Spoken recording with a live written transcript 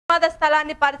ప్రమాద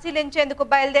స్థలాన్ని పరిశీలించేందుకు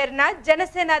బయలుదేరిన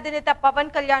జనసేన అధినేత పవన్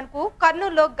కళ్యాణ్ కు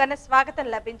కర్నూలులో ఘన స్వాగతం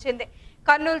లభించింది.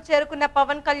 కర్నూలు చేరుకున్న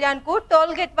పవన్ కళ్యాణ్ కు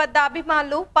టోల్ గేట్ వద్ద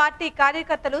అభిమానులు, పార్టీ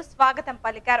కార్యకర్తలు స్వాగతం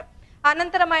పలికారు.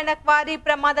 అనంతరం ఆయన క్వారీ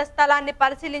ప్రమాద స్థలాన్ని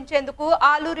పరిశీలించేందుకు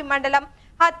ఆలూరి మండలం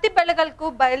హత్తిబెళగల్కు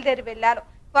బయలుదేరి వెళ్లారు.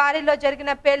 క్వారీలో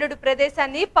జరిగిన పేలుడు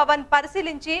ప్రదేశాన్ని పవన్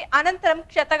పరిశీలించి అనంతరం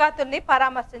క్షతగాతుల్ని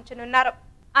పరామర్శించనున్నారు.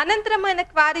 అనంతరం ఆయన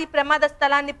క్వారీ ప్రమాద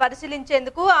స్థలాన్ని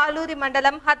పరిశీలించేందుకు ఆలూరి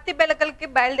మండలం హత్తిబెళగల్కి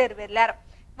బయలుదేరి వెళ్లారు.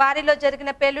 క్వారీలో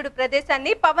జరిగిన పేలుడు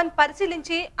ప్రదేశాన్ని పవన్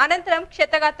పరిశీలించి అనంతరం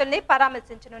క్షతగాతుల్ని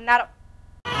పరామర్శించనున్నారు.